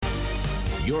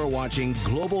You're watching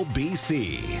Global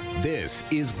BC. This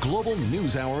is Global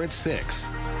News Hour at 6.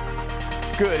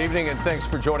 Good evening and thanks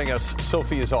for joining us.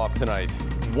 Sophie is off tonight.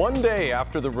 One day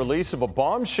after the release of a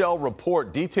bombshell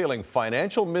report detailing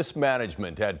financial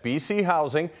mismanagement at BC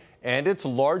Housing and its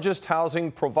largest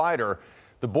housing provider,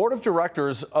 the board of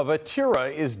directors of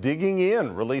Attira is digging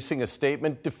in, releasing a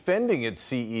statement defending its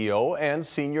CEO and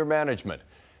senior management.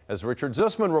 As Richard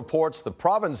Zussman reports, the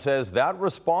province says that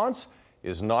response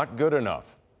is not good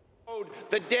enough.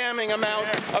 The damning amount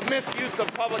of misuse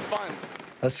of public funds.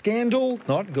 A scandal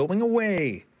not going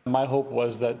away. My hope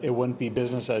was that it wouldn't be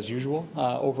business as usual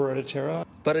over at Attira.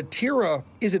 But Attira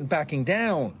isn't backing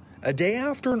down. A day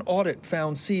after an audit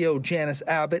found CEO Janice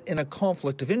Abbott in a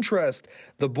conflict of interest,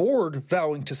 the board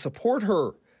vowing to support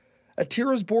her.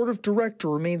 Attira's board of directors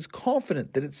remains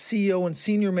confident that its CEO and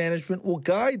senior management will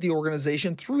guide the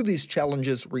organization through these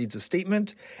challenges, reads a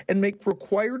statement, and make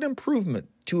required improvement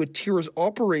to Attira's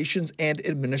operations and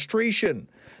administration.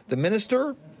 The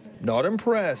minister, not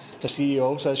impressed. The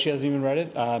CEO says she hasn't even read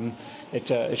it.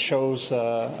 It shows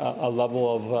a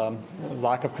level of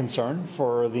lack of concern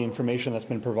for the information that's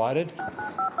been provided.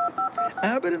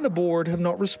 Abbott and the board have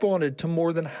not responded to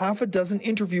more than half a dozen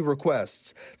interview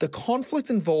requests. The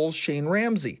conflict involves Shane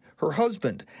Ramsey, her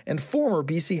husband, and former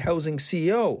BC Housing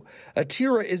CEO.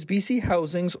 Attira is BC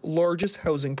Housing's largest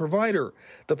housing provider.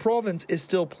 The province is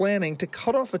still planning to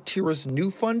cut off Attira's new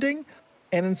funding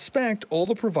and inspect all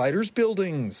the provider's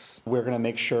buildings. We're going to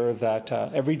make sure that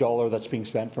every dollar that's being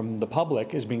spent from the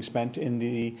public is being spent in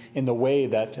the way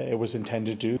that it was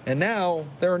intended to. And now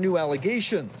there are new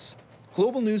allegations.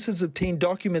 Global News has obtained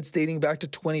documents dating back to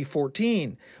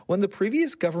 2014, when the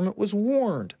previous government was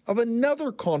warned of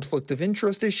another conflict of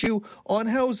interest issue on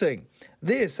housing.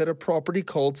 This at a property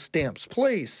called Stamps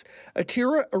Place.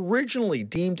 Attira originally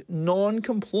deemed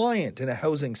non-compliant in a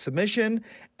housing submission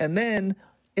and then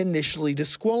initially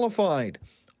disqualified.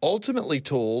 Ultimately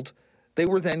told they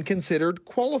were then considered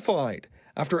qualified.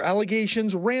 After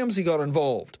allegations, Ramsey got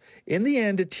involved. In the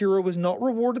end, Attira was not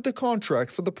rewarded the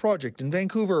contract for the project in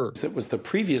Vancouver. It was the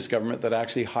previous government that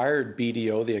actually hired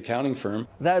BDO, the accounting firm.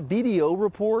 That BDO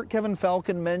report Kevin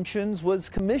Falcon mentions was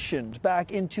commissioned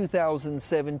back in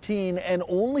 2017 and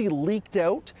only leaked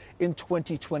out in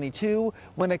 2022.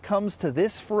 When it comes to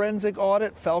this forensic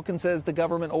audit, Falcon says the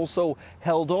government also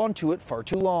held on to it far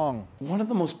too long. One of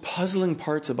the most puzzling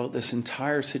parts about this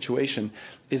entire situation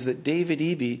is that David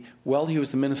Eby, while he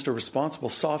was the minister responsible,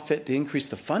 saw fit to increase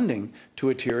the funding to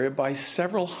Attira by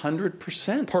several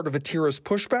 %100. Part of Attira's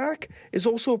pushback is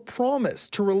also a promise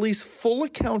to release full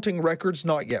accounting records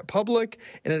not yet public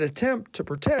in an attempt to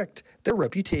protect their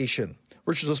reputation.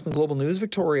 Richard Zussman, Global News,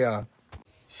 Victoria.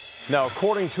 Now,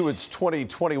 according to its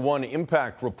 2021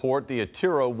 impact report, the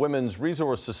Attira Women's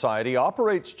Resource Society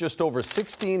operates just over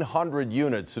 1,600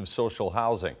 units of social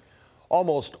housing.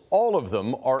 Almost all of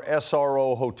them are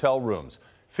SRO hotel rooms.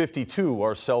 52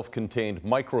 are self-contained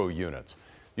micro units.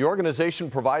 The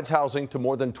organization provides housing to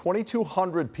more than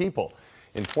 2,200 people.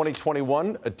 In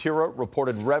 2021, Attira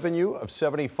reported revenue of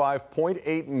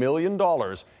 $75.8 million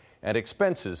and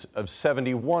expenses of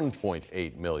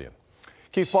 $71.8 million.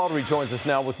 Keith Baldry joins us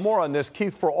now with more on this.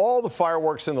 Keith, for all the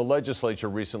fireworks in the legislature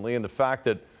recently and the fact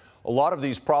that a lot of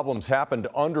these problems happened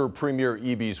under Premier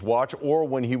Eby's watch or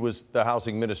when he was the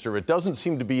housing minister, it doesn't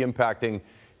seem to be impacting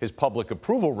his public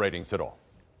approval ratings at all.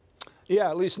 Yeah,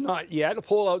 at least not yet. A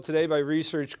poll out today by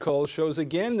Research Co. shows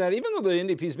again that even though the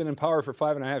NDP's been in power for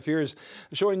 5.5 years,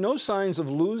 showing no signs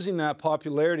of losing that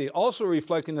popularity, also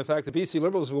reflecting the fact that BC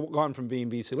Liberals have gone from being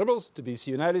BC Liberals to BC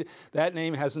United. That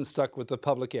name hasn't stuck with the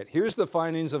public yet. Here's the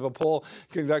findings of a poll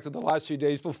conducted the last few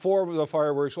days before the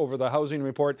fireworks over the housing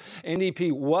report.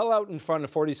 NDP well out in front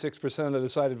of 46% of the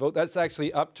decided vote. That's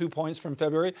actually up 2 points from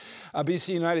February.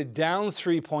 BC United down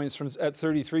 3 points at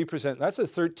 33%. That's a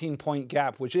 13-point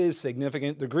gap, which is significant.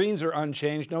 The Greens are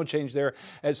unchanged, no change there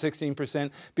at 16%.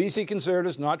 BC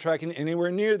Conservatives not tracking anywhere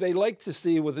near. They like to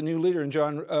see with a new leader in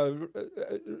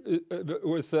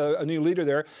a new leader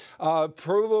there.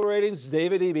 Approval ratings,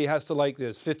 David Eby has to like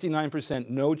this. 59%,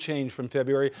 no change from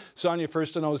February. Sonia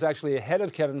Furstenau is actually ahead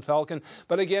of Kevin Falcon.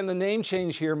 But again, the name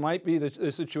change here might be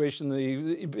the situation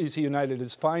the BC United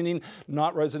is finding,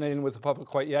 not resonating with the public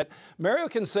quite yet. Mario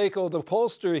Canseco, the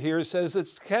pollster here, says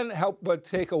it can't help but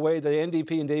take away the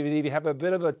NDP and David Eby have a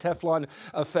bit of a Teflon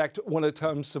effect when it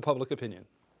comes to public opinion.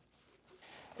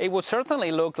 It would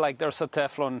certainly look like there's a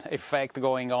Teflon effect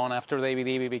going on after David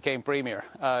Eby became premier.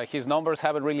 His numbers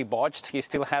haven't really budged. He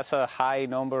still has a high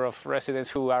number of residents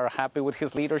who are happy with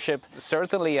his leadership.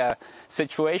 Certainly a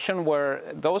situation where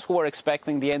those who were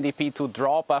expecting the NDP to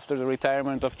drop after the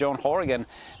retirement of John Horgan,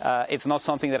 it's not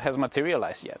something that has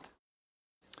materialized yet.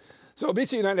 So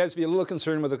BC United has to be a little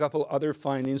concerned with a couple other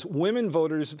findings. Women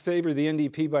voters favor the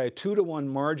NDP by a 2-1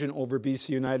 margin over BC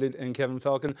United and Kevin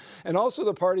Falcon. And also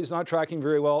the party's not tracking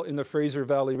very well in the Fraser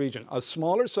Valley region. A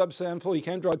smaller subsample, you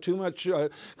can't draw too much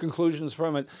conclusions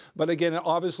from it. But again, it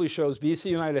obviously shows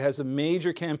BC United has a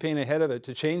major campaign ahead of it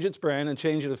to change its brand and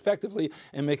change it effectively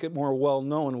and make it more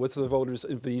well-known with the voters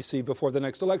in BC before the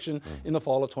next election in the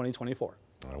fall of 2024.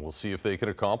 We'll see if they can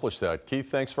accomplish that. Keith,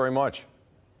 thanks very much.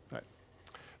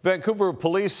 Vancouver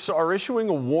police are issuing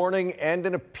a warning and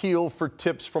an appeal for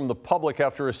tips from the public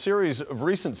after a series of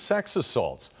recent sex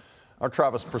assaults. Our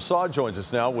Travis Prasad joins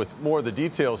us now with more of the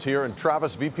details here. And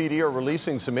Travis, VPD are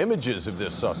releasing some images of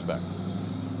this suspect.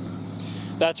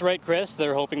 That's right, Chris.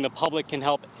 They're hoping the public can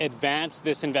help advance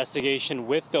this investigation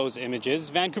with those images.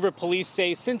 Vancouver police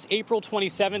say since April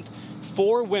 27th,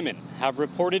 4 women have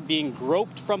reported being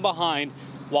groped from behind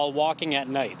while walking at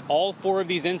night. All 4 of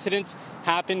these incidents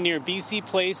happened near BC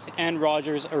Place and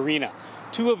Rogers Arena.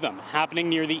 2 of them happening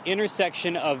near the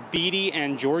intersection of Beatty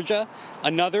and Georgia,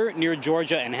 another near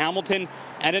Georgia and Hamilton,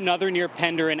 and another near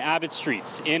Pender and Abbott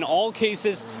Streets. In all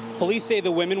cases, police say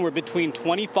the women were between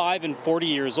 25 and 40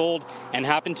 years old and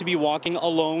happened to be walking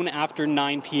alone after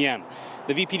 9 p.m.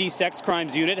 The VPD Sex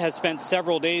Crimes Unit has spent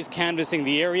several days canvassing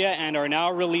the area and are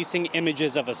now releasing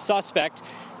images of a suspect.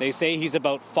 They say he's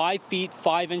about 5 feet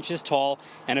 5 inches tall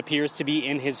and appears to be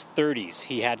in his 30s.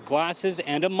 He had glasses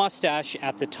and a mustache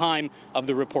at the time of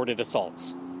the reported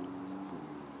assaults.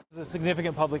 It's a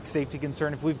significant public safety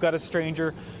concern. If we've got a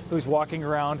stranger who's walking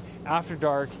around after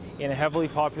dark in a heavily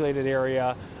populated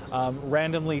area,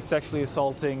 randomly sexually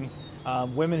assaulting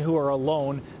women who are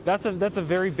alone, that's a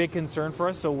very big concern for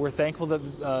us. So we're thankful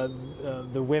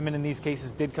that the women in these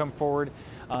cases did come forward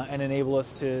and enable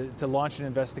us to launch an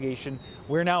investigation.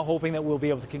 We're now hoping that we'll be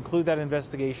able to conclude that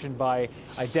investigation by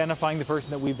identifying the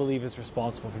person that we believe is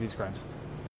responsible for these crimes.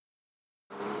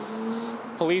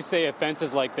 Police say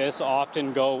offenses like this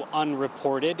often go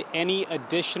unreported. Any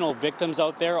additional victims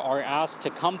out there are asked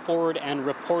to come forward and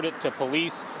report it to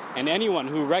police. And anyone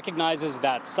who recognizes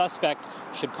that suspect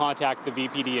should contact the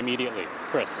VPD immediately.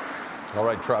 Chris. All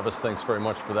right, Travis, thanks very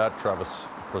much for that. Travis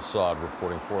Prasad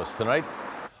reporting for us tonight.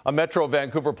 A Metro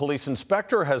Vancouver police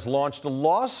inspector has launched a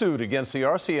lawsuit against the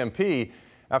RCMP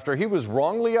after he was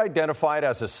wrongly identified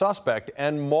as a suspect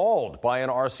and mauled by an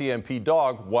RCMP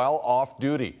dog while off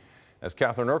duty. As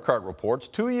Catherine Urquhart reports,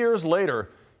 2 years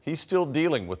later, he's still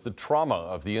dealing with the trauma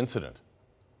of the incident.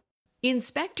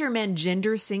 Inspector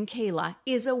Manjinder Singh Kela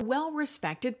is a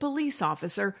well-respected police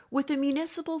officer with the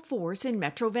municipal force in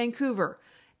Metro Vancouver.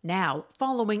 Now,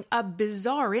 following a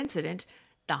bizarre incident,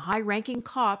 the high-ranking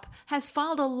cop has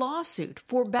filed a lawsuit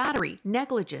for battery,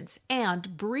 negligence,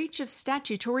 and breach of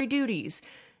statutory duties.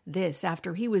 This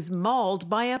after he was mauled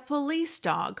by a police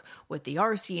dog with the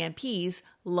RCMP's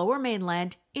Lower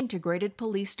Mainland Integrated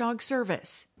Police Dog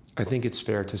Service. I think it's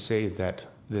fair to say that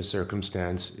this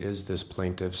circumstance is this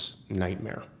plaintiff's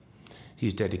nightmare.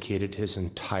 He's dedicated his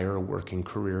entire working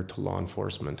career to law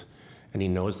enforcement, and he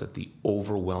knows that the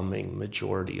overwhelming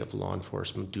majority of law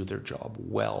enforcement do their job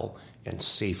well and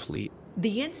safely.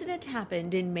 The incident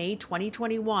happened in May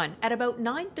 2021 at about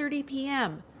 9:30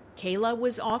 p.m. Kela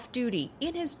was off duty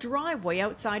in his driveway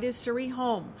outside his Surrey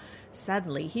home.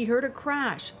 Suddenly, he heard a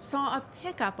crash, saw a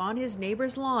pickup on his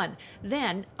neighbor's lawn,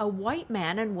 then a white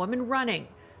man and woman running.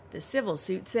 The civil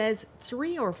suit says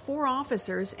 3 or 4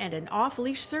 officers and an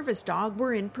off-leash service dog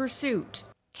were in pursuit.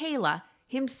 Kela,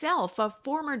 himself a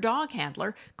former dog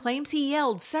handler, claims he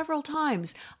yelled several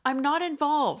times, "I'm not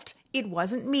involved. It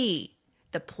wasn't me."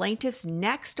 The plaintiff's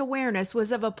next awareness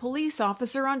was of a police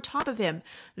officer on top of him.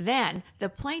 Then, the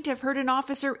plaintiff heard an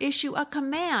officer issue a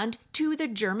command to the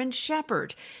German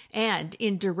Shepherd, and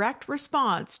in direct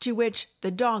response to which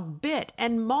the dog bit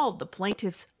and mauled the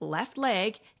plaintiff's left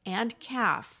leg and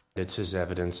calf. It's his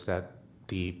evidence that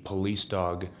the police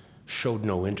dog showed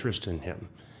no interest in him.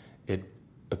 It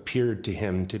appeared to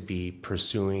him to be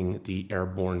pursuing the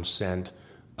airborne scent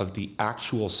of the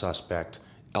actual suspect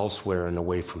elsewhere and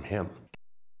away from him.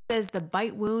 Says the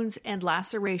bite wounds and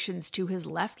lacerations to his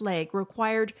left leg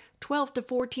required 12 to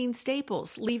 14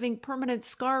 staples, leaving permanent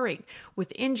scarring,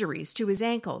 with injuries to his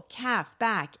ankle, calf,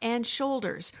 back, and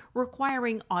shoulders,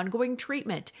 requiring ongoing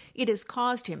treatment. It has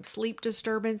caused him sleep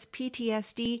disturbance,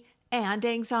 PTSD, and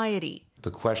anxiety.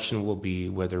 The question will be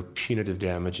whether punitive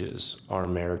damages are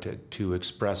merited to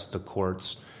express the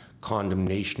court's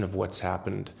condemnation of what's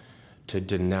happened to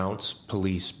denounce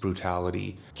police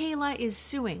brutality. Kayla is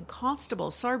suing Constable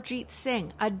Sarvjit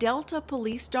Singh, a Delta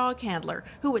police dog handler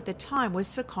who at the time was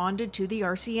seconded to the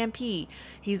RCMP.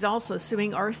 He's also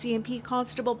suing RCMP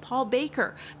Constable Paul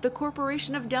Baker, the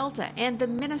Corporation of Delta, and the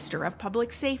Minister of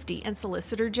Public Safety and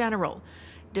Solicitor General.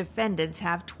 Defendants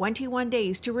have 21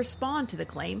 days to respond to the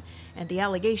claim, and the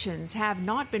allegations have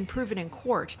not been proven in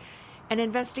court. An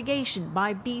investigation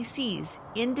by BC's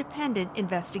Independent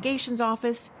Investigations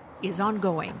Office is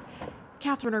ongoing.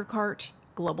 Catherine Urquhart,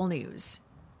 Global News.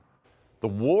 The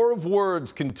war of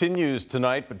words continues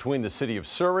tonight between the City of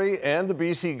Surrey and the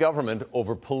BC government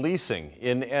over policing.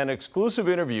 In an exclusive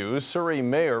interview, Surrey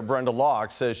Mayor Brenda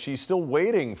Locke says she's still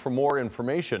waiting for more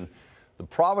information. The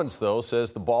province, though,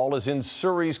 says the ball is in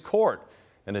Surrey's court.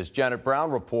 And as Janet Brown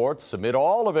reports, amid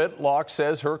all of it, Locke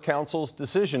says her council's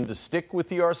decision to stick with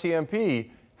the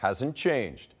RCMP hasn't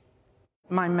changed.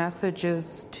 My message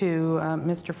is to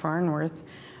Mr. Farnworth.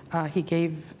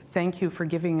 Thank you for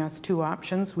giving us two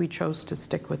options. We chose to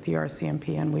stick with the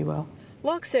RCMP, and we will.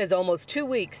 Locke says almost 2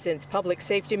 weeks since Public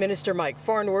Safety Minister Mike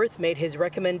Farnworth made his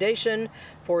recommendation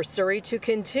for Surrey to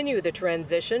continue the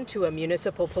transition to a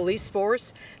municipal police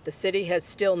force, the city has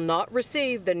still not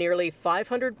received the nearly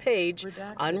 500-page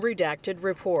unredacted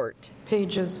report.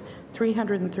 Pages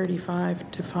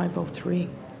 335 to 503.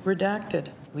 Redacted.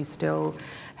 We still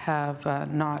have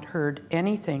not heard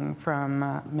anything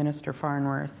from Minister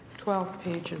Farnworth. 12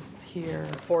 pages here.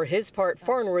 For his part,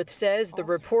 Farnworth says the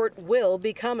report will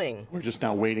be coming. We're just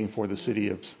now waiting for the City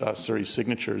of Surrey's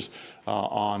signatures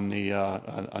on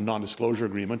a non-disclosure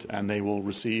agreement, and they will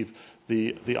receive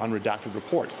the unredacted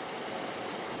report.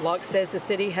 Locke says the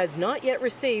city has not yet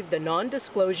received the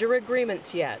non-disclosure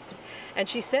agreements yet. And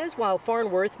she says while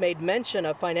Farnworth made mention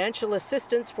of financial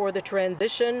assistance for the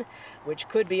transition, which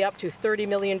could be up to $30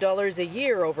 million a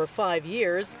year over 5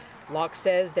 years, Locke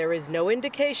says there is no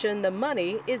indication the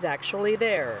money is actually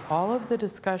there. All of the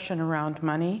discussion around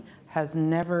money has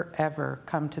never, ever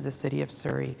come to the City of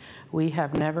Surrey. We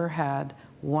have never had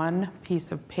one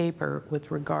piece of paper with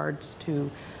regards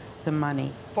to the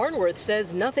money. Farnworth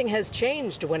says nothing has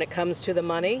changed when it comes to the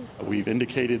money. We've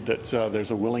indicated that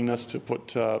there's a willingness to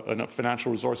put enough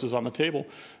financial resources on the table.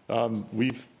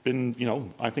 We've been,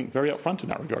 I think, very upfront in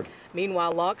that regard.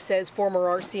 Meanwhile, Locke says former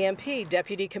RCMP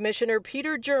Deputy Commissioner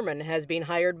Peter German has been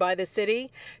hired by the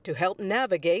city to help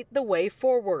navigate the way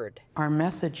forward. Our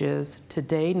message is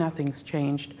today nothing's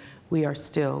changed. We are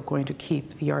still going to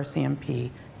keep the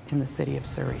RCMP in the City of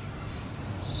Surrey.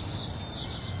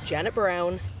 Janet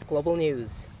Brown, Global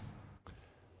News.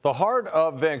 The heart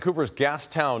of Vancouver's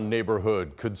Gastown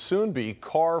neighborhood could soon be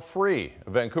car-free. A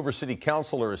Vancouver City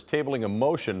Councillor is tabling a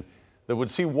motion that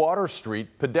would see Water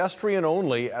Street pedestrian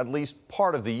only at least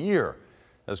part of the year.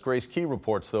 As Grace Key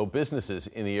reports, though, businesses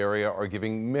in the area are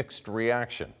giving mixed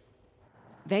reaction.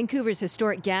 Vancouver's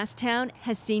historic Gastown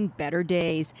has seen better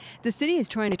days. The city is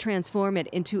trying to transform it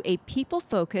into a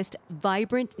people-focused,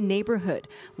 vibrant neighborhood.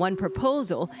 One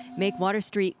proposal, make Water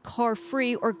Street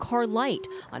car-free or car-light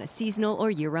on a seasonal or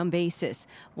year-round basis.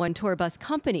 One tour bus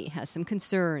company has some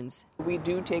concerns. We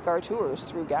do take our tours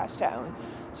through Gastown,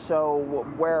 so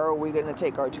where are we going to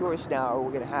take our tours now? Are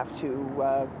we going to have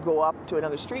to go up to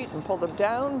another street and pull them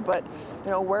down? But,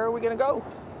 where are we going to go?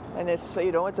 And it's,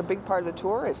 it's a big part of the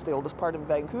tour. It's the oldest part of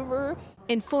Vancouver.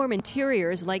 Inform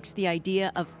Interiors likes the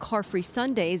idea of car-free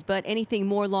Sundays, but anything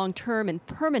more long-term and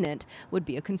permanent would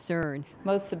be a concern.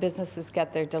 Most of the businesses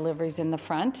get their deliveries in the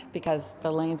front because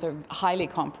the lanes are highly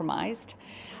compromised.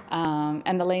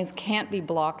 And the lanes can't be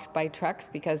blocked by trucks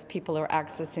because people are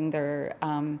accessing their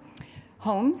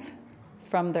homes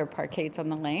from their parkades on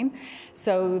the lane.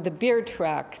 So the beer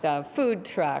truck, the food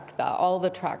truck, all the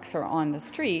trucks are on the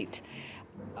street.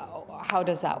 How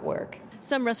does that work?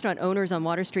 Some restaurant owners on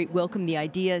Water Street welcome the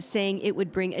idea, saying it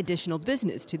would bring additional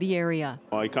business to the area.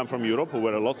 I come from Europe,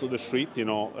 where lots of the street,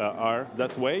 are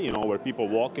that way, where people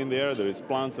walk in there. There is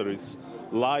plants, there is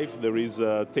life, there is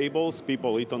tables.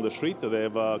 People eat on the street. They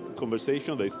have a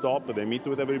conversation. They stop. They meet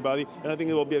with everybody. And I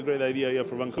think it will be a great idea here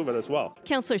for Vancouver as well.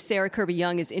 Councillor Sarah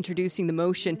Kirby-Young is introducing the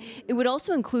motion. It would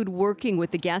also include working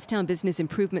with the Gastown Business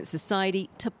Improvement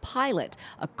Society to pilot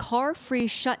a car-free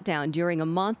shutdown during a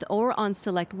month or on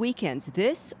select weekends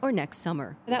this or next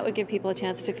summer. That would give people a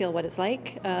chance to feel what it's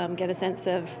like, get a sense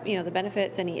of the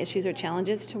benefits, any issues or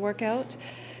challenges to work out.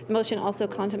 The motion also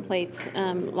contemplates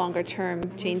longer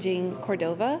term changing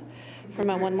Cordova from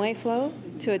a one-way flow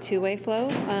to a two-way flow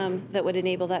that would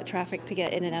enable that traffic to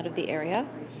get in and out of the area.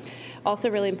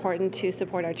 Also really important to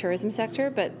support our tourism sector,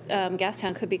 but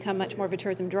Gastown could become much more of a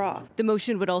tourism draw. The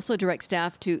motion would also direct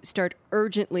staff to start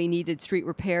urgently needed street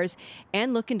repairs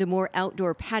and look into more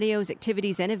outdoor patios,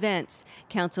 activities and events.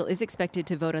 Council is expected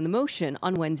to vote on the motion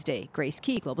on Wednesday. Grace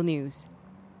Key, Global News.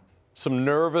 Some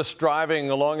nervous driving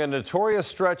along a notorious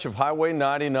stretch of Highway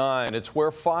 99. It's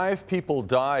where 5 people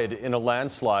died in a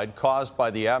landslide caused by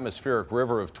the atmospheric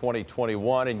river of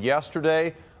 2021. And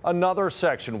yesterday, another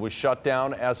section was shut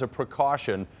down as a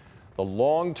precaution. The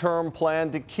long-term plan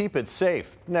to keep it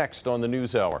safe. Next on the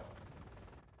NewsHour.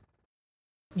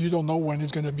 You don't know when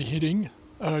it's going to be hitting.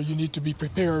 You need to be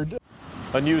prepared.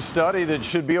 A new study that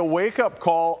should be a wake-up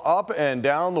call up and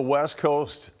down the West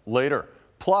Coast later.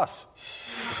 Plus,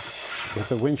 with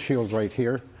the windshield right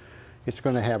here, it's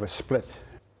going to have a split.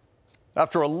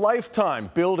 After a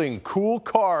lifetime building cool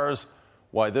cars,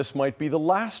 why this might be the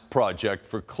last project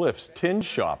for Cliff's Tin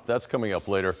Shop. That's coming up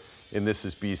later in This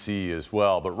Is BC as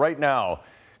well. But right now,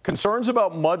 concerns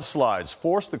about mudslides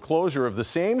forced the closure of the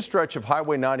same stretch of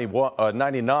Highway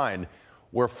 99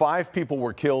 where 5 people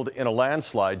were killed in a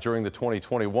landslide during the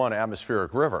 2021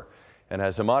 atmospheric river. And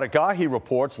as Amada Gahi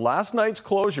reports, last night's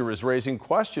closure is raising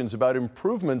questions about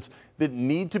improvements that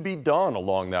need to be done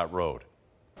along that road.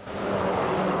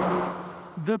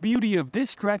 The beauty of this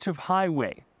stretch of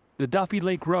highway, the Duffy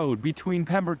Lake Road between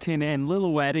Pemberton and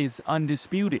Lillooet, is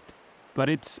undisputed. But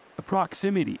its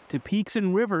proximity to peaks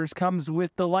and rivers comes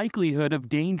with the likelihood of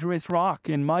dangerous rock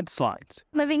and mudslides.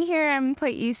 Living here, I'm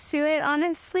quite used to it,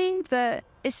 honestly.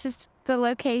 It's just the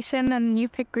location, and you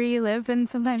pick where you live, and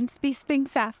sometimes these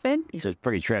things happen. It's a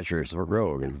pretty treacherous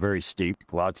road and very steep.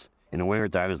 In the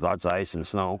wintertime, there's lots of ice and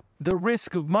snow. The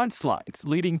risk of mudslides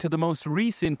leading to the most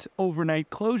recent overnight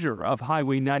closure of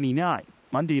Highway 99.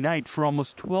 Monday night for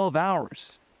almost 12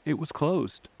 hours. It was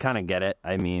closed. Kind of get it.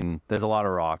 I mean, there's a lot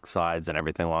of rock slides and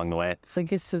everything along the way. I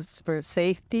think it's just for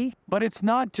safety. But it's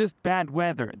not just bad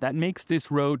weather that makes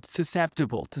this road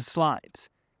susceptible to slides.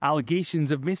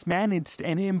 Allegations of mismanaged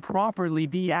and improperly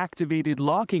deactivated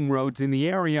locking roads in the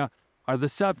area are the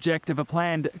subject of a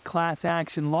planned class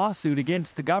action lawsuit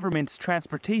against the government's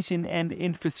Transportation and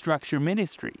Infrastructure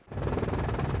Ministry.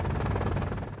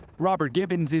 Robert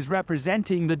Gibbons is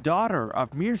representing the daughter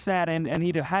of Mirsad and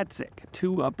Anita Hadzik,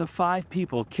 2 of the 5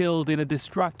 people killed in a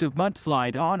destructive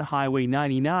mudslide on Highway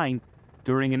 99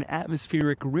 during an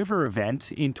atmospheric river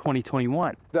event in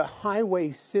 2021. The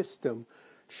highway system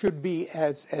should be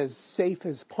as safe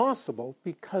as possible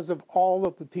because of all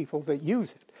of the people that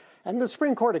use it. And the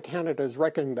Supreme Court of Canada has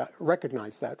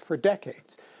recognized that for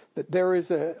decades, that there is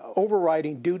an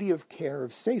overriding duty of care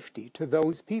of safety to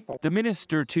those people. The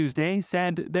minister Tuesday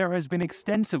said there has been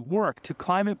extensive work to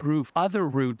climate-proof other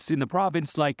routes in the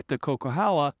province like the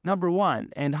Coquihalla, Number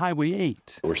 1, and Highway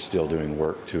 8. We're still doing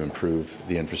work to improve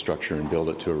the infrastructure and build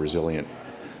it to a resilient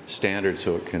standard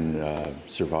so it can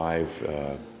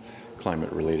survive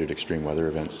climate-related extreme weather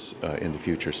events in the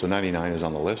future. So 99 is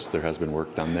on the list. There has been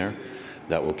work done there.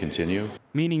 That will continue.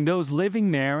 Meaning those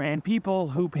living there and people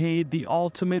who paid the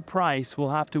ultimate price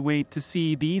will have to wait to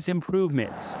see these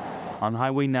improvements on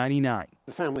Highway 99.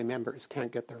 The family members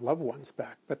can't get their loved ones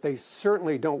back, but they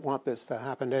certainly don't want this to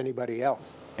happen to anybody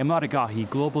else. Amada Gahi,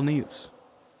 Global News.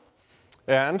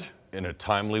 And in a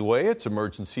timely way, it's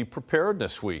Emergency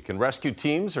Preparedness Week, and rescue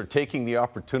teams are taking the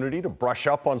opportunity to brush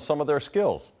up on some of their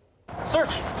skills.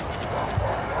 Search!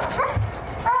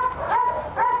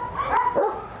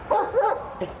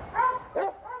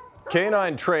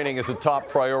 Canine training is a top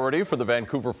priority for the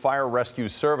Vancouver Fire Rescue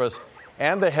Service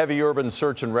and the Heavy Urban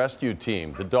Search and Rescue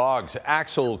Team. The dogs,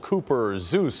 Axel, Cooper,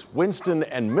 Zeus, Winston,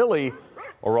 and Millie,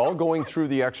 are all going through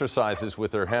the exercises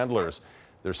with their handlers.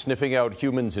 They're sniffing out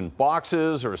humans in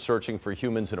boxes or searching for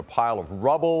humans in a pile of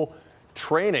rubble,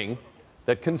 training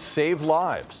that can save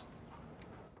lives.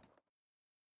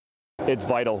 It's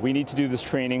vital. We need to do this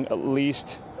training at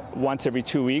least once every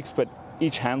 2 weeks, but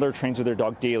each handler trains with their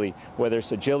dog daily, whether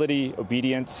it's agility,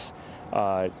 obedience,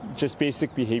 just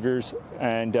basic behaviors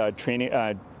and training,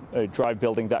 drive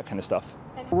building, that kind of stuff.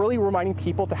 Really reminding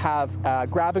people to have a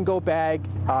grab-and-go bag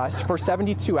for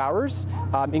 72 hours,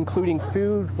 including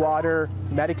food, water,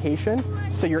 medication,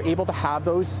 so you're able to have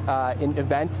those in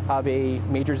event of a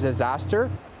major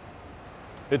disaster.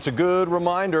 It's a good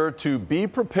reminder to be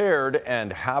prepared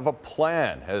and have a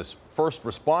plan, as first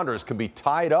responders can be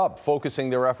tied up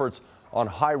focusing their efforts on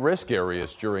high-risk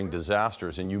areas during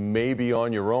disasters, and you may be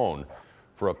on your own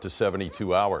for up to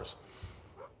 72 hours.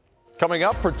 Coming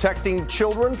up, protecting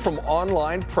children from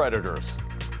online predators.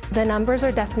 The numbers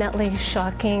are definitely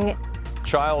shocking.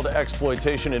 Child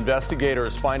exploitation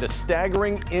investigators find a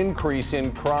staggering increase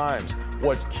in crimes.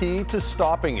 What's key to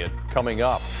stopping it? Coming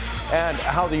up. And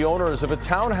how the owners of a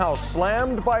townhouse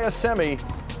slammed by a semi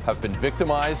have been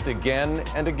victimized again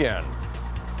and again.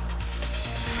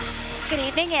 Good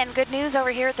evening and good news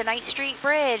over here at the Knight Street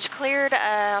Bridge. Cleared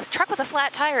a truck with a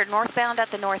flat tire northbound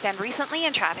at the north end recently,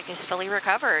 and traffic is fully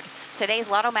recovered. Today's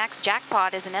Lotto Max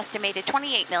jackpot is an estimated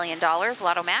 $28 million.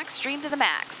 Lotto Max, dream to the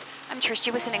max. I'm Trish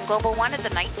Jewison in Global One at the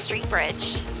Knight Street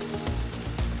Bridge.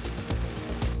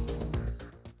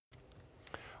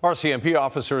 RCMP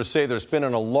officers say there's been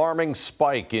an alarming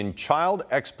spike in child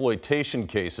exploitation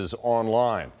cases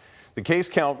online. The case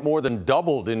count more than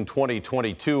doubled in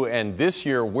 2022, and this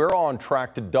year we're on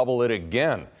track to double it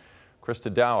again.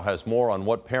 Krista Dow has more on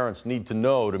what parents need to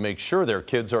know to make sure their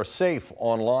kids are safe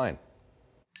online.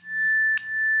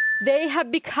 They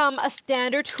have become a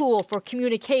standard tool for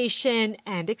communication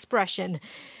and expression.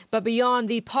 But beyond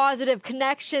the positive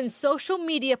connections, social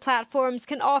media platforms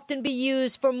can often be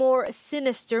used for more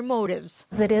sinister motives.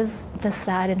 It is the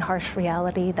sad and harsh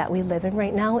reality that we live in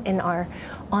right now in our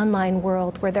online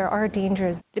world where there are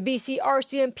dangers. The BC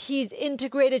RCMP's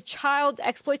Integrated Child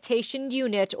Exploitation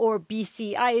Unit, or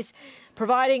BC ICE,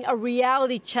 providing a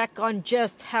reality check on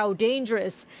just how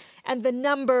dangerous. And the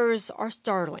numbers are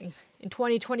startling. In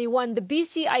 2021, the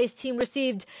BC ICE team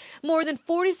received more than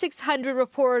 4,600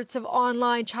 reports of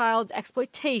online child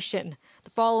exploitation. The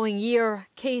following year,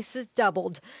 cases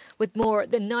doubled, with more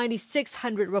than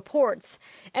 9,600 reports.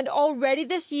 And already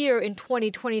this year, in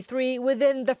 2023,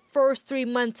 within the first 3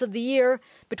 months of the year,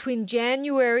 between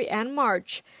January and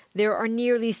March, there are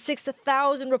nearly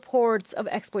 6,000 reports of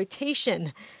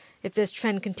exploitation. If this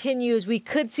trend continues, we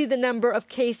could see the number of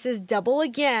cases double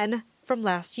again from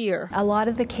last year. A lot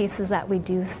of the cases that we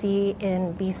do see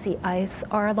in BC ICE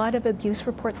are a lot of abuse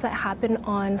reports that happen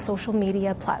on social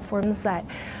media platforms that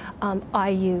I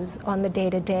use on the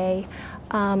day-to-day.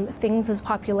 Things as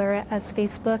popular as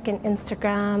Facebook and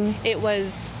Instagram. It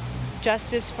was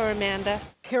justice for Amanda.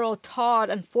 Carol Todd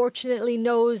unfortunately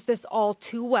knows this all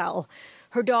too well.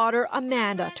 Her daughter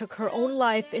Amanda took her own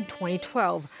life in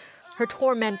 2012. Her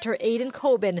tormentor, Aidan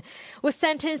Coben, was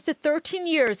sentenced to 13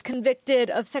 years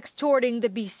convicted of sextorting the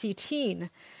BC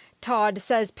teen. Todd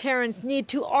says parents need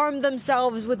to arm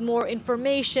themselves with more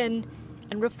information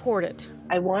and report it.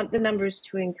 I want the numbers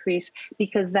to increase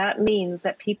because that means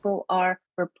that people are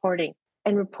reporting.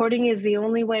 And reporting is the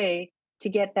only way to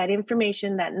get that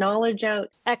information, that knowledge out.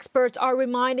 Experts are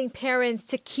reminding parents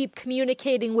to keep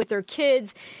communicating with their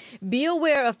kids, be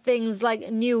aware of things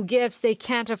like new gifts they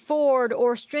can't afford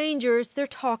or strangers they're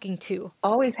talking to.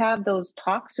 Always have those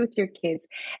talks with your kids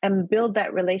and build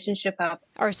that relationship up.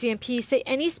 RCMP say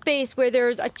any space where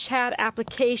there's a chat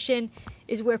application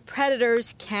is where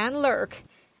predators can lurk,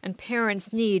 and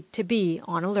parents need to be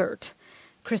on alert.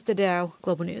 Krista Dow,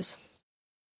 Global News.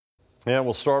 And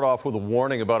we'll start off with a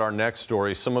warning about our next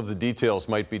story. Some of the details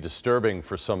might be disturbing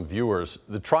for some viewers.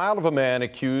 The trial of a man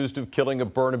accused of killing a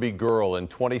Burnaby girl in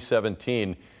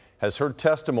 2017 has heard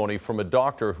testimony from a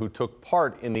doctor who took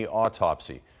part in the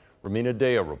autopsy. Romina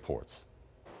Dea reports.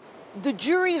 The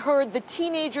jury heard the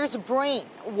teenager's brain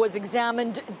was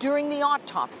examined during the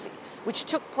autopsy, which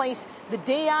took place the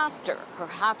day after her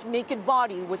half-naked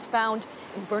body was found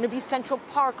in Burnaby Central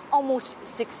Park almost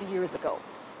 6 years ago.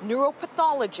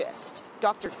 Neuropathologist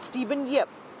Dr. Stephen Yip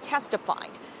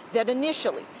testified that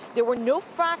initially there were no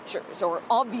fractures or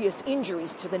obvious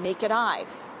injuries to the naked eye,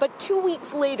 but 2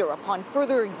 weeks later, upon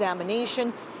further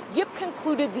examination, Yip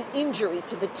concluded the injury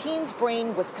to the teen's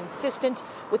brain was consistent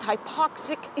with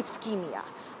hypoxic ischemia,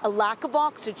 a lack of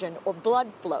oxygen or blood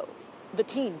flow. The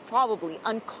teen probably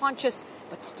unconscious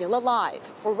but still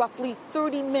alive for roughly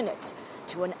 30 minutes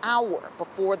to an hour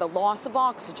before the loss of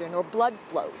oxygen or blood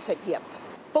flow, said Yip.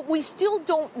 But we still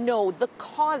don't know the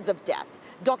cause of death.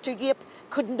 Dr. Yip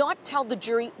could not tell the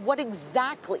jury what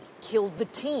exactly killed the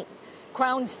teen.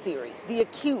 Crown's theory, the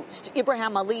accused,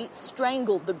 Ibrahim Ali,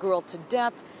 strangled the girl to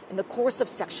death in the course of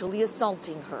sexually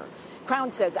assaulting her.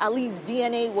 Crown says Ali's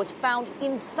DNA was found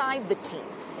inside the teen,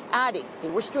 adding they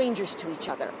were strangers to each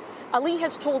other. Ali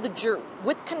has told the jury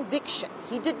with conviction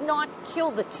he did not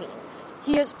kill the teen.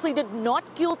 He has pleaded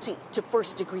not guilty to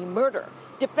first-degree murder.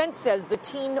 Defense says the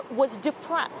teen was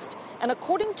depressed, and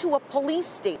according to a police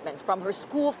statement from her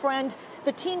school friend,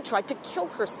 the teen tried to kill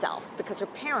herself because her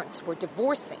parents were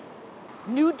divorcing.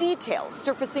 New details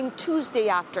surfacing Tuesday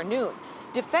afternoon.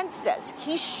 Defense says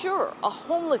he's sure a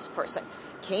homeless person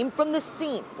came from the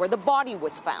scene where the body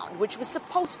was found, which was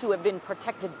supposed to have been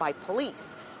protected by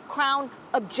police. Crown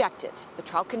objected. The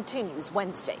trial continues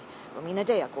Wednesday. Romina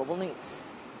Dea, Global News.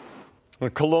 The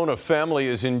Kelowna family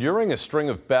is enduring a string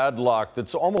of bad luck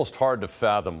that's almost hard to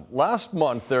fathom. Last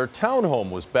month, their townhome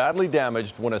was badly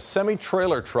damaged when a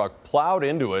semi-trailer truck plowed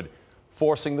into it,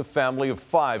 forcing the family of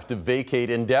 5 to vacate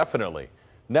indefinitely.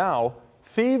 Now,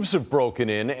 thieves have broken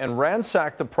in and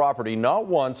ransacked the property not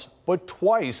once, but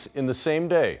twice in the same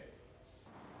day.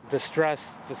 The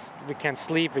stress, we can't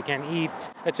sleep, we can't eat.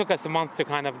 It took us a month to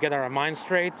kind of get our minds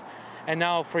straight. And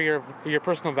now for your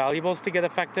personal valuables to get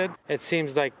affected, it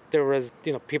seems like there was,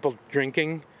 people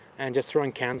drinking and just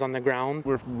throwing cans on the ground.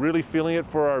 We're really feeling it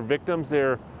for our victims.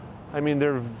 They're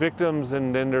victims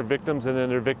and then they're victims and then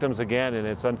they're victims again. And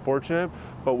it's unfortunate,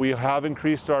 but we have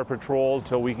increased our patrols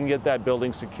so we can get that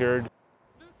building secured.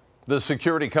 The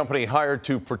security company hired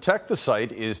to protect the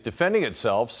site is defending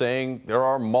itself, saying there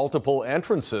are multiple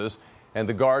entrances and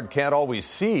the guard can't always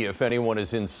see if anyone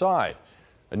is inside.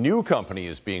 A new company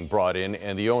is being brought in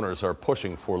and the owners are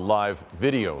pushing for live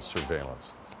video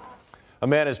surveillance. A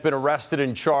man has been arrested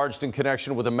and charged in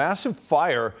connection with a massive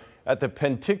fire at the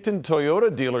Penticton Toyota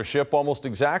dealership almost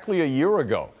exactly a year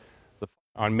ago.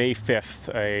 On May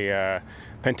 5th, a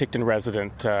Penticton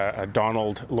resident,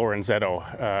 Donald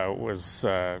Lorenzetto, was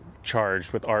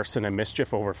charged with arson and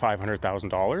mischief over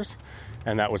 $500,000,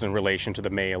 and that was in relation to the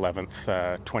May 11th,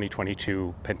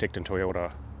 2022 Penticton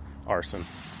Toyota arson.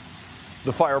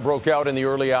 The fire broke out in the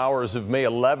early hours of May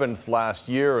 11th last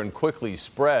year and quickly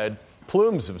spread.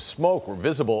 Plumes of smoke were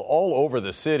visible all over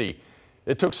the city.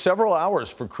 It took several hours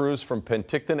for crews from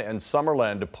Penticton and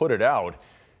Summerland to put it out.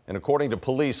 And according to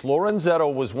police,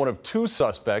 Lorenzetto was one of 2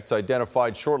 suspects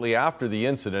identified shortly after the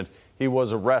incident. He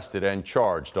was arrested and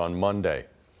charged on Monday.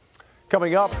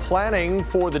 Coming up, planning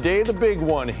for the day the big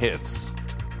one hits.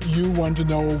 You want to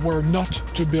know where not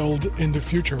to build in the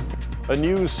future. A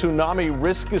new tsunami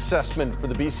risk assessment for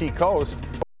the BC coast.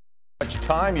 How much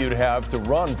time you'd have to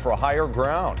run for higher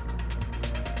ground.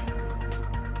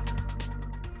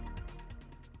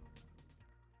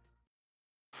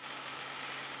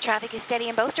 Traffic is steady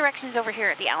in both directions over here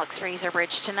at the Alex Fraser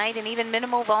Bridge tonight, and even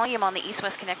minimal volume on the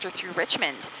east-west connector through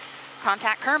Richmond.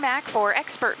 Contact Kermac for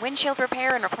expert windshield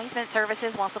repair and replacement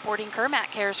services while supporting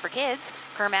Kermac Cares for Kids.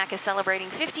 Kermac is celebrating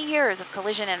 50 years of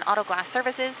collision and auto glass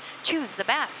services. Choose the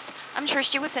best. I'm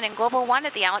Trish Jewison in Global One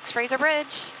at the Alex Fraser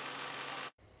Bridge.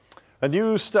 A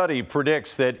new study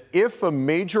predicts that if a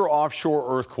major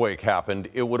offshore earthquake happened,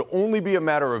 it would only be a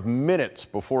matter of minutes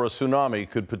before a tsunami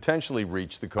could potentially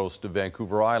reach the coast of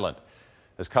Vancouver Island.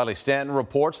 As Kylie Stanton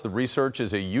reports, the research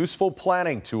is a useful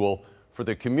planning tool for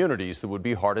the communities that would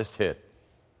be hardest hit.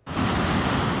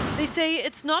 They say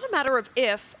it's not a matter of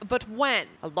if, but when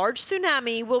a large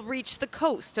tsunami will reach the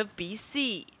coast of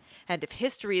BC. And if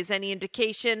history is any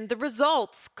indication, the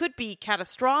results could be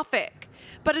catastrophic.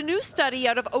 But a new study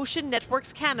out of Ocean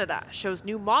Networks Canada shows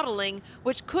new modeling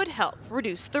which could help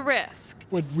reduce the risk.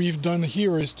 What we've done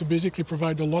here is to basically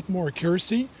provide a lot more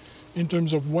accuracy in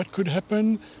terms of what could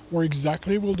happen, where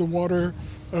exactly will the water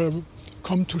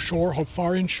come to shore, how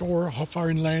far inshore, how far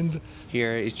inland.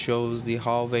 Here it shows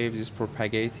how waves is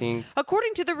propagating.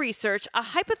 According to the research, a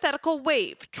hypothetical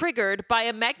wave triggered by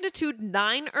a magnitude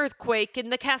 9 earthquake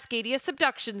in the Cascadia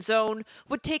subduction zone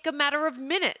would take a matter of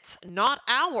minutes, not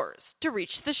hours, to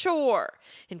reach the shore.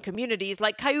 In communities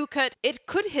like Cayucot, it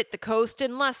could hit the coast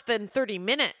in less than 30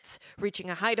 minutes, reaching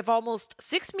a height of almost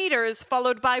 6 meters,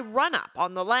 followed by run-up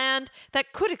on the land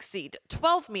that could exceed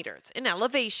 12 meters in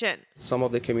elevation. Some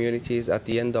of the communities at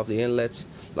the end of the inlets,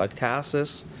 like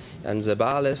Tassis and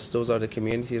Zebalis, those are the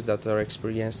communities that are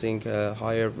experiencing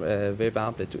higher wave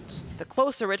amplitudes. The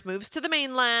closer it moves to the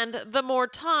mainland, the more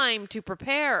time to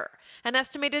prepare. An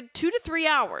estimated 2 to 3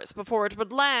 hours before it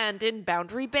would land in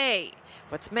Boundary Bay,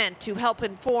 what's meant to help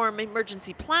inform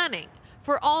emergency planning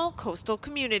for all coastal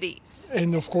communities.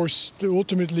 And of course,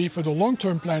 ultimately for the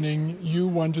long-term planning, you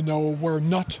want to know where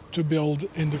not to build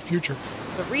in the future.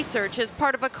 The research is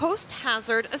part of a coast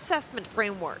hazard assessment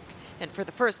framework. And for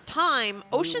the first time,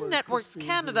 Ocean Networks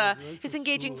Canada is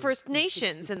engaging First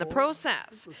Nations in the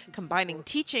process, combining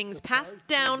teachings passed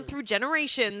down through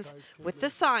generations with the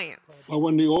science.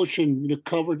 When the ocean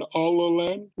covered all the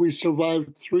land, we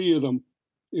survived 3 of them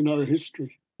in our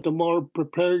history. The more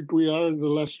prepared we are, the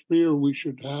less fear we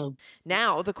should have.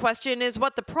 Now the question is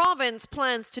what the province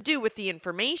plans to do with the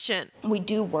information. We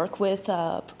do work with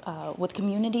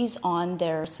communities on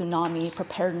their tsunami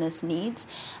preparedness needs.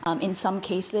 In some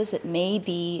cases, it may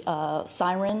be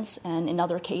sirens, and in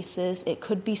other cases, it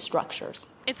could be structures.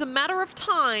 It's a matter of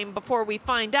time before we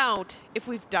find out if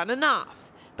we've done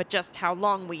enough. But just how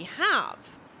long we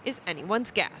have is anyone's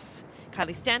guess.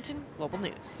 Kylie Stanton, Global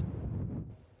News.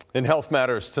 In Health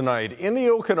Matters tonight, in the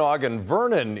Okanagan,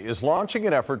 Vernon is launching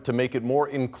an effort to make it more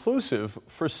inclusive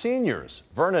for seniors.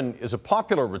 Vernon is a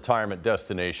popular retirement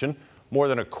destination. More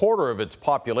than a quarter of its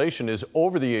population is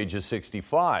over the age of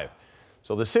 65.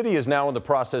 So the city is now in the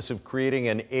process of creating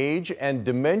an age and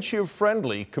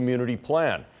dementia-friendly community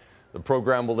plan. The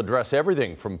program will address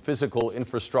everything from physical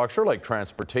infrastructure like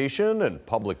transportation and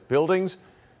public buildings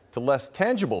to less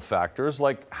tangible factors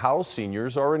like how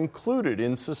seniors are included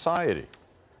in society.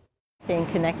 Staying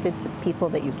connected to people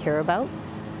that you care about,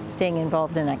 staying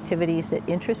involved in activities that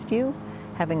interest you,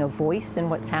 having a voice in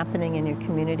what's happening in your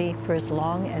community for as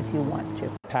long as you want to.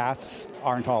 Paths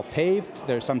aren't all paved,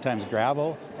 there's sometimes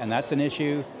gravel, and that's an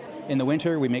issue. In the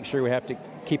winter, we make sure we have to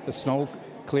keep the snow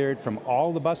cleared from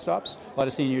all the bus stops. A lot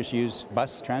of seniors use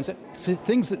bus transit.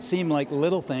 Things that seem like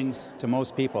little things to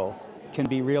most people can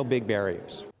be real big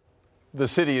barriers. The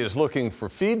city is looking for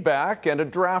feedback, and a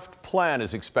draft plan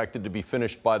is expected to be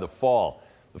finished by the fall.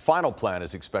 The final plan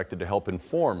is expected to help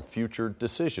inform future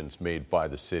decisions made by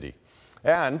the city.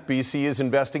 And BC is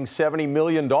investing $70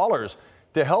 million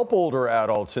to help older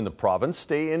adults in the province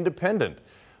stay independent.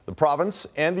 The province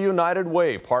and the United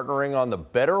Way partnering on the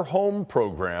Better Home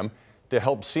program to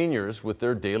help seniors with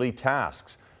their daily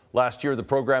tasks. Last year, the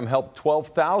program helped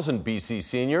 12,000 BC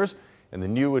seniors, and the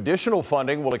new additional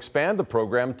funding will expand the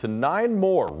program to 9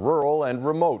 more rural and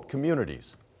remote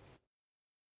communities.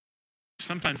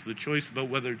 Sometimes the choice about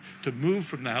whether to move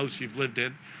from the house you've lived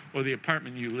in or the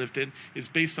apartment you lived in is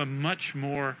based on much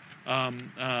more,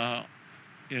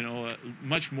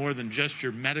 much more than just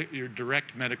your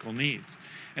direct medical needs.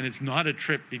 And it's not a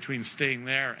trip between staying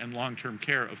there and long-term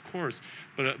care, of course,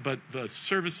 but the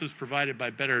services provided by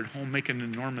Better at Home make an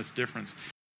enormous difference.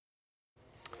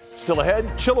 Still ahead,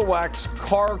 Chilliwack's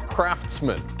car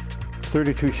craftsman.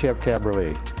 32 Chev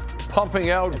Cabriolet.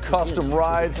 Pumping out custom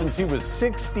rides since he was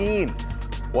 16.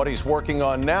 What he's working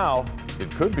on now, it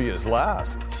could be his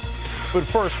last. But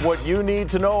first, what you need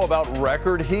to know about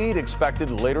record heat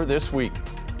expected later this week.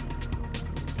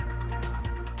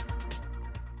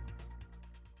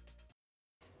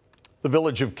 The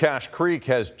village of Cache Creek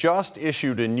has just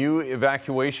issued a new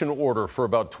evacuation order for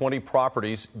about 20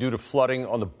 properties due to flooding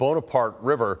on the Bonaparte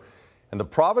River. And the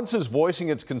province is voicing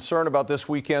its concern about this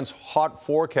weekend's hot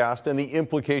forecast and the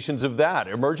implications of that.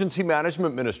 Emergency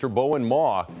Management Minister Bowen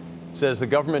Ma says the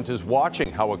government is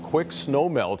watching how a quick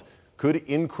snowmelt could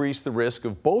increase the risk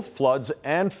of both floods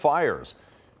and fires.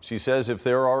 She says if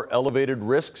there are elevated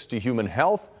risks to human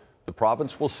health, the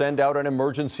province will send out an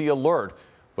emergency alert.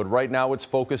 But right now it's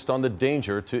focused on the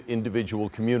danger to individual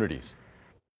communities.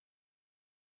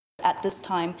 At this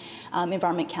time,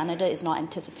 Environment Canada is not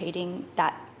anticipating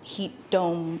that heat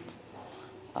dome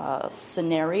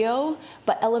scenario,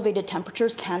 but elevated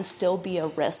temperatures can still be a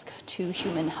risk to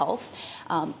human health.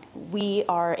 We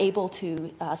are able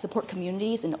to support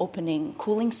communities in opening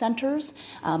cooling centers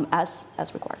as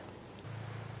required.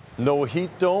 No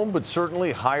heat dome, but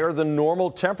certainly higher than normal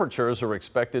temperatures are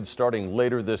expected starting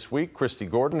later this week. Christy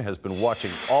Gordon has been watching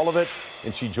all of it,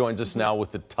 and she joins us now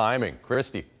with the timing.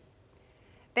 Christy.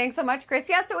 Thanks so much, Chris.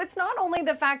 Yeah, so it's not only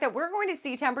the fact that we're going to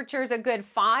see temperatures a good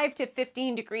 5 to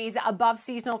 15 degrees above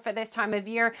seasonal for this time of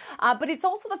year, but it's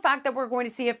also the fact that we're going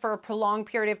to see it for a prolonged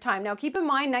period of time. Now, keep in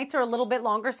mind, nights are a little bit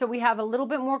longer, so we have a little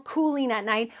bit more cooling at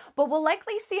night, but we'll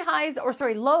likely see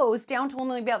lows down to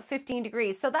only about 15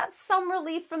 degrees. So that's some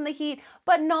relief from the heat,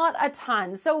 but not a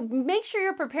ton. So make sure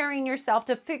you're preparing yourself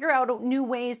to figure out new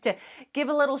ways to give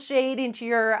a little shade into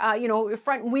your, your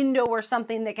front window or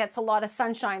something that gets a lot of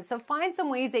sunshine. So find some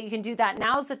ways that you can do that.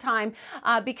 Now's the time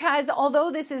because although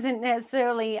this isn't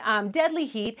necessarily deadly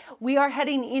heat, we are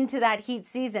heading into that heat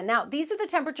season. Now, these are the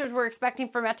temperatures we're expecting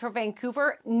for Metro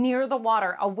Vancouver near the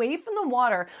water. Away from the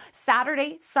water,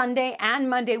 Saturday, Sunday, and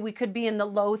Monday, we could be in the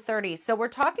low 30s. So we're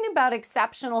talking about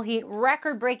exceptional heat,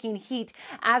 record-breaking heat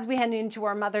as we head into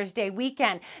our Mother's Day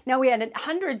weekend. Now, we had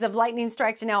hundreds of lightning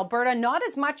strikes in Alberta, not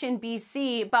as much in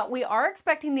BC, but we are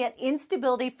expecting that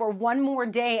instability for one more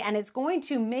day, and it's going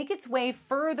to make its way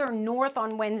further north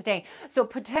on Wednesday. So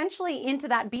potentially into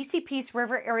that BC Peace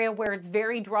River area where it's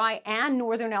very dry and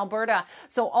northern Alberta.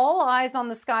 So all eyes on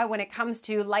the sky when it comes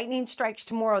to lightning strikes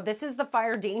tomorrow. This is the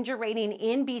fire danger rating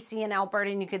in BC and Alberta,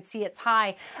 and you can see it's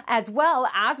high. As well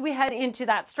as we head into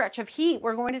that stretch of heat,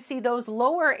 we're going to see those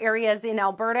lower areas in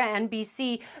Alberta and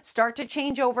BC start to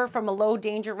change over from a low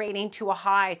danger rating to a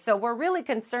high. So we're really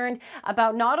concerned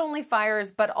about not only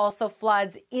fires, but also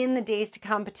floods in the days to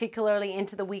come, particularly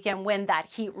into the weekend when that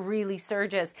heat really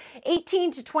surges. 18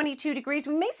 to 22 degrees.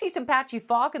 We may see some patchy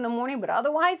fog in the morning, but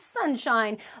otherwise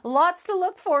sunshine. Lots to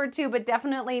look forward to, but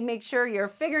definitely make sure you're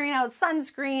figuring out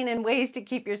sunscreen and ways to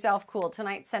keep yourself cool.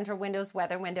 Tonight's Center Windows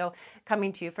weather window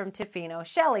coming to you from Tofino.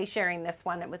 Shelley sharing this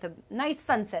one with a nice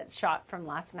sunset shot from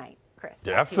last night. Chris.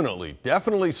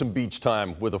 Definitely some beach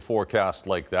time with a forecast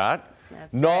like that.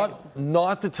 That's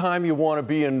not the time you want to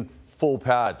be in full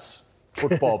pads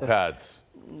football pads.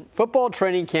 Football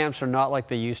training camps are not like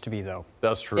they used to be, though.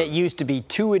 That's true. It used to be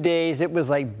 2-a-days. It was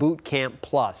like boot camp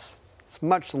plus. It's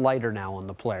much lighter now on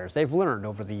the players. They've learned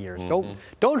over the years.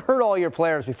 Don't hurt all your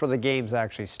players before the games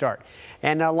actually start.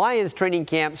 And Lions training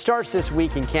camp starts this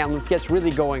week in Kamloops, gets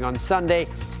really going on Sunday.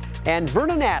 And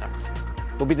Vernon Adams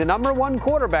will be the #1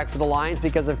 quarterback for the Lions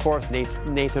because, of course,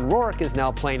 Nathan Rourke is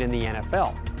now playing in the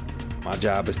NFL. My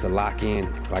job is to lock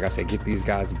in, like I said, get these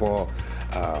guys the ball,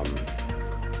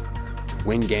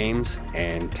 win games,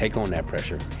 and take on that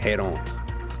pressure head on.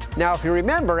 Now, if you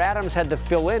remember, Adams had to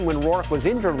fill in when Rourke was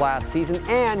injured last season,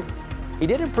 and he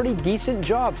did a pretty decent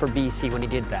job for BC when he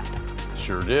did that.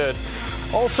 Sure did.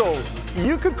 Also,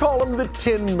 you could call him the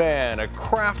Tin Man, a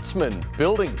craftsman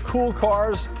building cool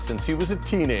cars since he was a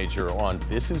teenager on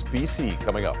This Is BC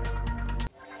coming up.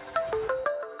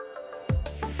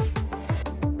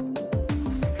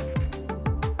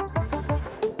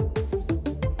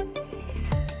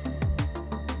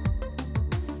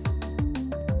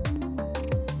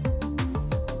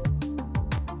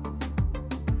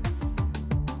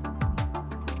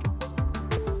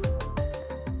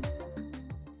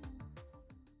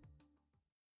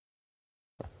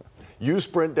 You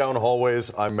sprint down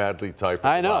hallways, I'm madly typing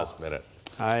at the last minute.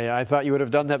 I thought you would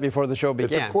have done that before the show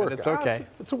began. It's a quirk. But it's okay.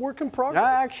 It's a work in progress.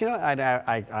 Actually,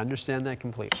 I understand that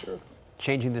completely. Sure.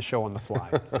 Changing the show on the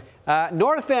fly.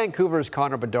 North Vancouver's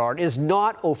Connor Bedard is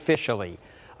not officially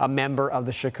a member of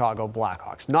the Chicago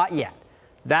Blackhawks. Not yet.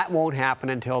 That won't happen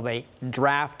until they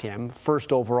draft him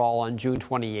first overall on June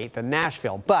 28th in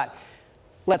Nashville. But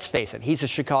let's face it, he's a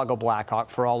Chicago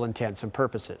Blackhawk for all intents and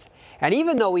purposes. And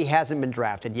even though he hasn't been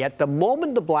drafted yet, the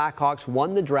moment the Blackhawks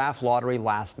won the draft lottery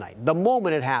last night, the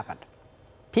moment it happened,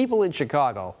 people in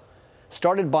Chicago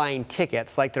started buying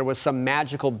tickets like there was some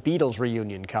magical Beatles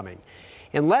reunion coming.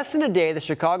 In less than a day, the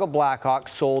Chicago Blackhawks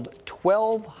sold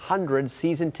 1,200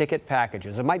 season ticket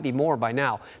packages. It might be more by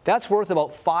now. That's worth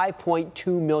about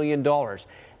 $5.2 million.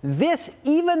 This,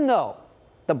 even though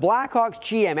the Blackhawks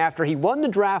GM, after he won the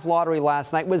draft lottery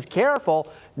last night, was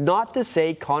careful not to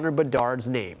say Connor Bedard's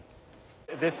name.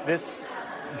 This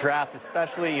draft,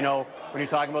 especially, when you're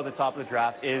talking about the top of the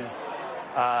draft, is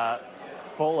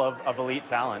full of elite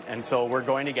talent. And so we're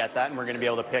going to get that, and we're going to be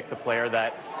able to pick the player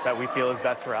that we feel is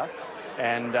best for us.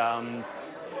 And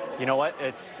you know what?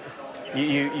 It's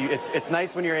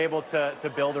nice when you're able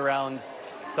to build around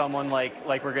someone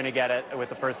like we're going to get it with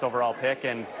the first overall pick,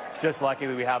 and just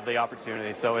luckily we have the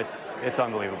opportunity. So it's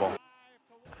unbelievable.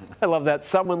 I love that.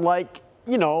 Someone like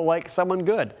someone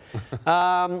good. 3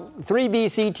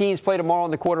 BC teams play tomorrow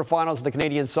in the quarterfinals of the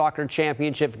Canadian Soccer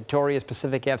Championship. Victoria's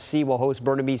Pacific FC will host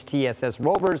Burnaby's TSS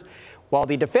Rovers, while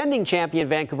the defending champion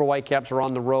Vancouver Whitecaps are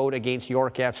on the road against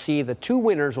York FC. The 2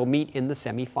 winners will meet in the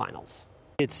semifinals.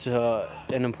 It's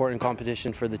an important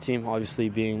competition for the team, obviously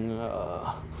being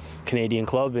a Canadian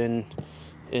club and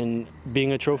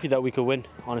being a trophy that we could win.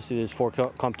 Honestly, there's 4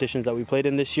 competitions that we played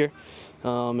in this year,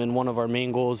 and one of our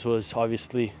main goals was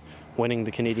obviously winning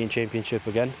the Canadian Championship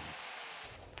again.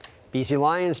 BC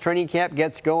Lions training camp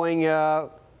gets going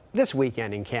this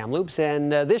weekend in Kamloops,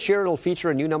 and this year it'll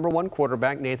feature a new #1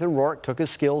 quarterback. Nathan Rourke took his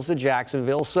skills to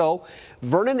Jacksonville, so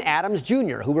Vernon Adams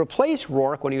Jr., who replaced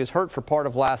Rourke when he was hurt for part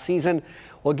of last season,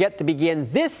 will get to begin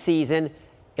this season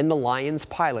in the Lions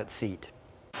pilot seat.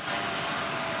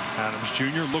 Adams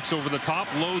Jr. looks over the top,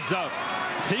 loads up,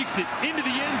 takes it into the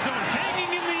end zone,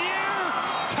 hanging in the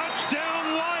air.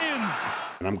 Touchdown, Lions!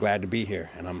 And I'm glad to be here,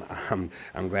 and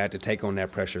I'm glad to take on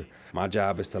that pressure. My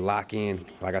job is to lock in,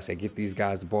 like I said, get these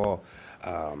guys the ball,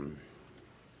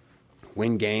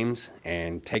 win games,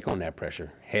 and take on that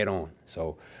pressure head on.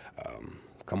 So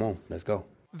come on, let's go.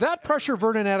 That pressure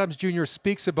Vernon Adams Jr.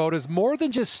 speaks about is more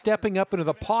than just stepping up into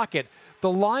the pocket. The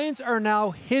Lions are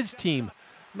now his team.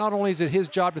 Not only is it his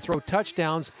job to throw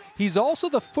touchdowns, he's also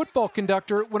the football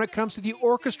conductor when it comes to the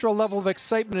orchestra level of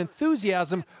excitement and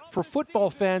enthusiasm for football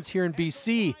fans here in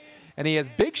BC. And he has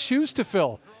big shoes to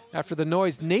fill after the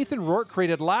noise Nathan Rourke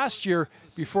created last year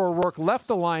before Rourke left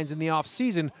the Lions in the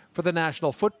offseason for the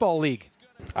National Football League.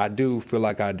 I do feel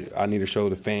like I need to show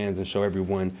the fans and show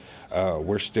everyone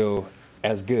we're still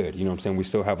as good. You know what I'm saying? We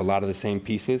still have a lot of the same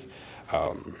pieces.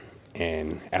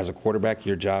 And as a quarterback,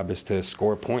 your job is to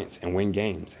score points and win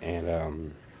games.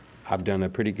 And I've done a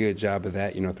pretty good job of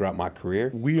that, throughout my career.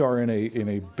 We are in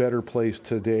a better place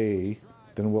today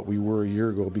than what we were a year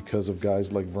ago because of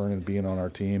guys like Vernon being on our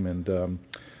team and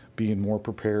being more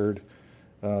prepared,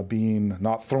 being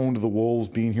not thrown to the wolves,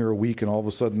 being here a week and all of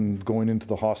a sudden going into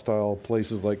the hostile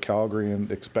places like Calgary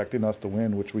and expecting us to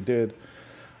win, which we did.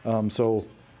 So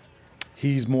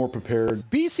he's more prepared.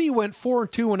 BC went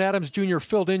 4-2 when Adams Jr.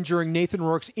 filled in during Nathan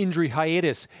Rourke's injury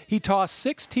hiatus. He tossed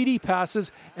 6 TD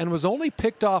passes and was only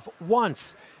picked off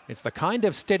once. It's the kind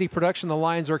of steady production the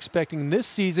Lions are expecting this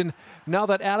season now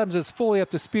that Adams is fully up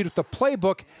to speed with the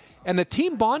playbook and the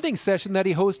team bonding session that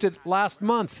he hosted last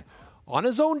month. On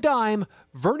his own dime,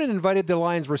 Vernon invited the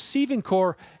Lions receiving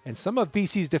corps and some of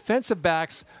BC's defensive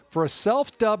backs for a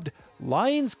self-dubbed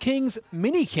Lions Kings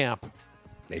minicamp.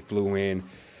 They flew in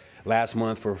last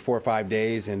month for 4 or 5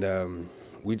 days, and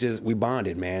we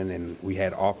bonded, man, and we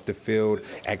had off the field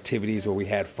activities where we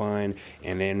had fun,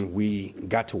 and then we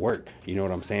got to work, you know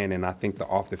what I'm saying? And I think the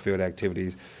off the field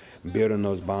activities, building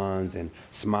those bonds and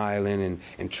smiling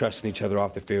and trusting each other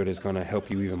off the field is going to help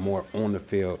you even more on the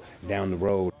field down the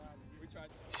road.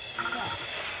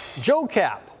 Joe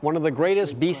Cap, one of the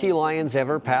greatest BC Lions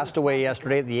ever, passed away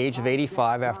yesterday at the age of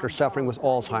 85 after suffering with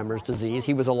Alzheimer's disease.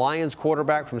 He was a Lions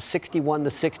quarterback from 61 to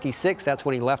 66. That's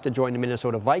when he left to join the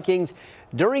Minnesota Vikings.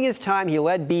 During his time, he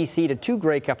led BC to 2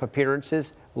 Grey Cup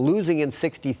appearances, losing in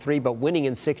 63 but winning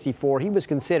in 64. He was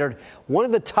considered one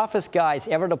of the toughest guys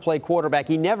ever to play quarterback.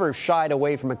 He never shied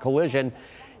away from a collision.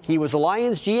 He was a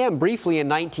Lions GM briefly in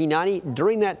 1990.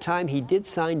 During that time, he did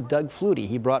sign Doug Flutie.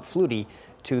 He brought Flutie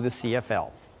to the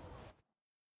CFL.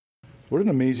 What an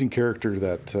amazing character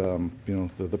that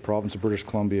the province of British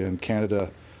Columbia and Canada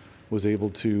was able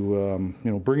to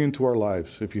bring into our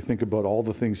lives. If you think about all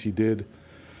the things he did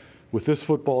with this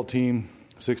football team,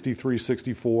 63,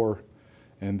 64,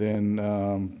 and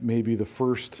then maybe the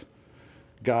first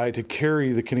guy to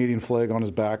carry the Canadian flag on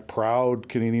his back, proud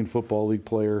Canadian Football League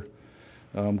player,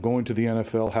 going to the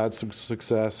NFL, had some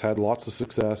success, had lots of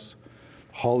success,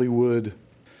 Hollywood.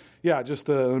 Yeah, just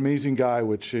an amazing guy,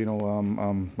 which,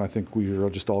 I think we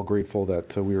are just all grateful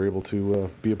that we were able to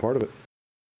be a part of it.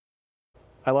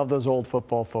 I love those old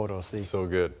football photos, Steve. So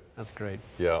good. That's great.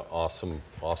 Yeah, awesome.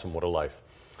 What a life.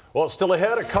 Well, still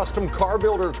ahead, a custom car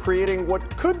builder creating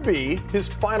what could be his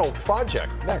final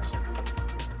project. Next.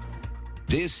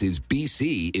 This is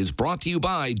BC is brought to you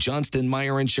by Johnston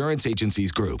Meyer Insurance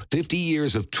Agencies Group. 50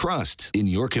 years of trust in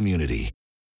your community.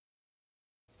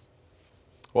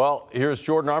 Well, here's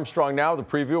Jordan Armstrong now, the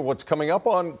preview of what's coming up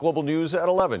on Global News at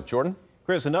 11. Jordan?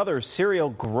 Chris, another serial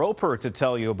groper to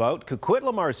tell you about.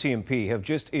 Coquitlam RCMP have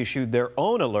just issued their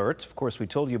own alert. Of course, we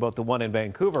told you about the one in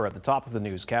Vancouver at the top of the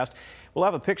newscast. We'll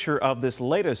have a picture of this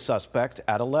latest suspect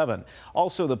at 11.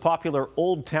 Also, the popular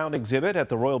Old Town exhibit at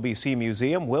the Royal BC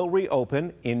Museum will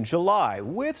reopen in July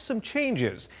with some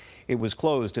changes. It was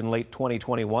closed in late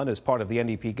 2021 as part of the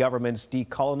NDP government's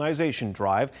decolonization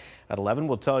drive. At 11,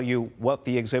 we'll tell you what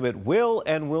the exhibit will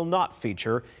and will not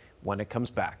feature when it comes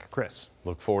back. Chris.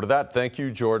 Look forward to that. Thank you,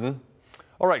 Jordan.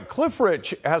 All right, Cliff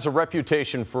Rich has a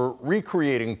reputation for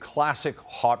recreating classic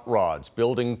hot rods,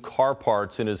 building car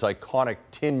parts in his iconic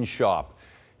tin shop.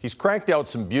 He's cranked out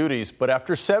some beauties, but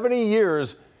after 70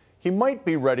 years, he might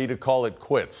be ready to call it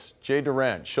quits. Jay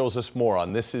Durant shows us more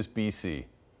on This Is BC.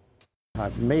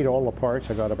 I've made all the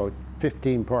parts. I got about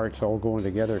 15 parts all going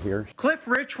together here. Cliff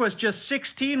Rich was just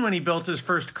 16 when he built his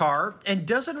first car and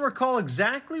doesn't recall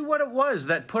exactly what it was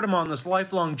that put him on this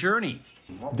lifelong journey.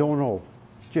 Don't know.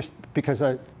 Just because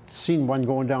I seen one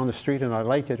going down the street and I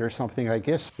liked it or something, I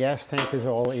guess. Gas tank is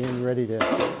all in, ready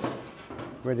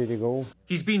to go.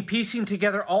 He's been piecing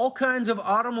together all kinds of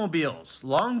automobiles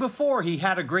long before he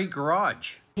had a great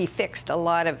garage. He fixed a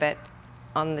lot of it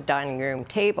on the dining room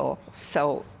table,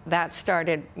 so that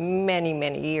started many,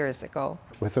 many years ago.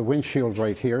 With the windshield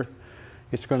right here,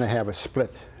 it's going to have a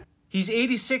split. He's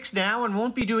 86 now and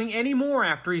won't be doing any more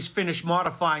after he's finished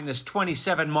modifying this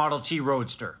 27 Model T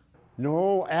Roadster.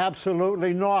 No,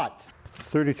 absolutely not.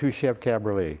 32 Chevy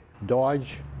Cabriolet,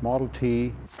 Dodge, Model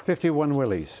T, 51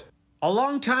 Willys. A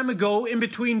long time ago, in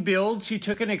between builds, he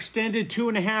took an extended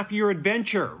 2.5-year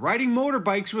adventure, riding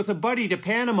motorbikes with a buddy to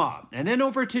Panama, and then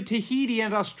over to Tahiti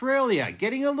and Australia,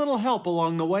 getting a little help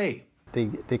along the way.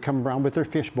 They come around with their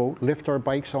fish boat, lift our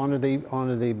bikes onto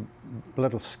the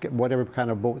little, whatever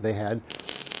kind of boat they had.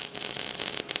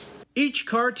 Each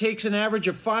car takes an average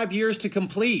of 5 years to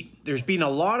complete. There's been a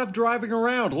lot of driving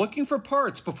around looking for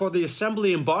parts before the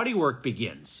assembly and bodywork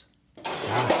begins.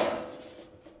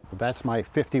 That's my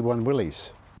 51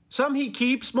 Willys. Some he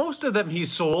keeps, most of them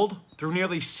he's sold. Through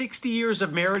nearly 60 years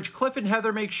of marriage, Cliff and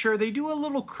Heather make sure they do a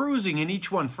little cruising in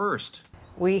each one first.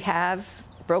 We have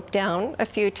broke down a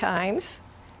few times,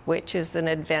 which is an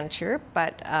adventure,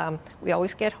 but we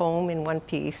always get home in one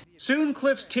piece. Soon,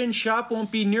 Cliff's tin shop won't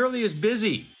be nearly as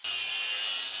busy.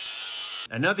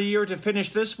 Another year to finish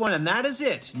this one, and that is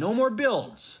it. No more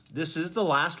builds. This is the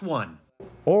last one.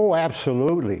 Oh,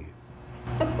 absolutely.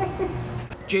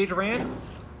 Jay Durant.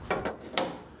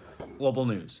 Global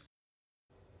News.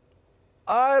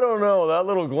 I don't know. That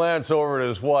little glance over at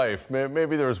his wife,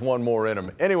 maybe there's one more in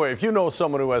him. Anyway, if you know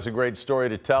someone who has a great story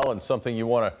to tell and something you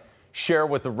want to share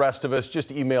with the rest of us,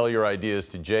 just email your ideas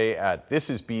to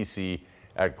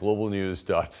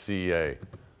jay@thisisbc@globalnews.ca.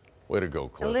 Way to go,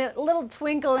 Cliff. A little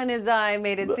twinkle in his eye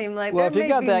made it seem like well, there if you may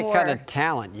got be that more. kind of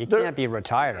talent, you can't be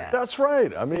retired. That's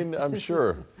right. I mean, I'm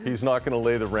sure he's not going to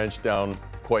lay the wrench down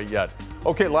quite yet.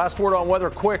 Okay, last word on weather,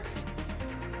 quick.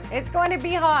 It's going to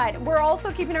be hot. We're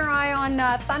also keeping our eye on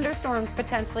thunderstorms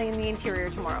potentially in the interior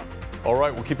tomorrow. All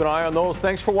right, we'll keep an eye on those.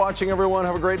 Thanks for watching, everyone.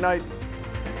 Have a great night.